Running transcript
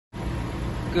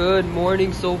Good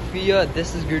morning, Sophia.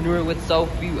 This is Gurnur with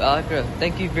Southview Acura.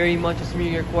 Thank you very much for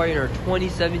submitting your inquiry in our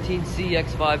 2017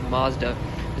 CX-5 Mazda.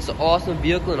 It's an awesome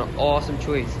vehicle and an awesome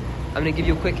choice. I'm going to give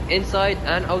you a quick inside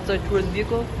and outside tour of the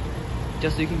vehicle,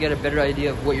 just so you can get a better idea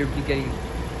of what you're getting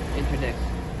into next.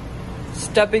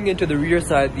 Stepping into the rear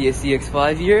side of the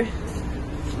CX-5 here,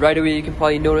 right away you can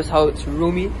probably notice how it's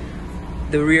roomy.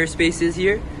 The rear space is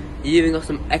here. You even got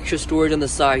some extra storage on the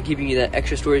side, giving you that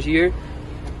extra storage here.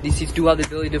 These seats do have the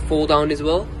ability to fold down as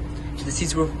well. If the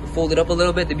seats were folded up a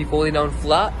little bit, they'd be folding down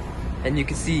flat. And you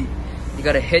can see you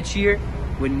got a hitch here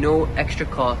with no extra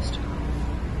cost.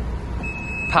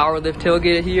 Power lift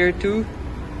tailgate here too.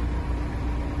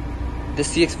 The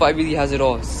CX-5 really has it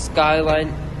all. Sky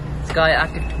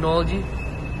active technology,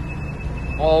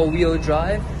 all-wheel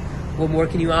drive. What more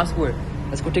can you ask for?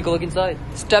 Let's go take a look inside.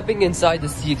 Stepping inside the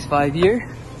CX-5 here,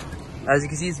 as you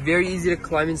can see, it's very easy to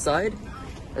climb inside.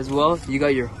 As well, you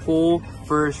got your whole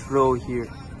first row here.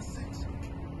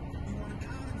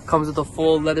 Comes with a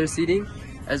full leather seating,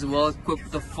 as well equipped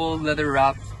with a full leather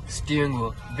wrapped steering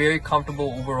wheel. Very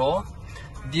comfortable overall.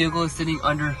 Vehicle is sitting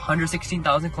under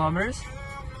 116,000 kilometers.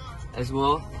 As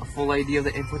well, a full idea of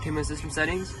the infotainment system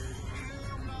settings.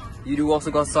 You do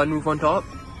also got sunroof on top.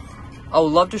 I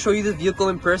would love to show you the vehicle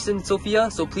in person, Sophia,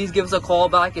 so please give us a call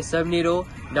back at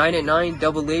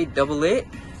 780-989-8888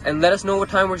 and let us know what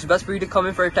time works best for you to come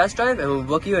in for a test drive, and we'll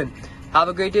book you in. Have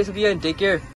a great day, Sophia, and take care.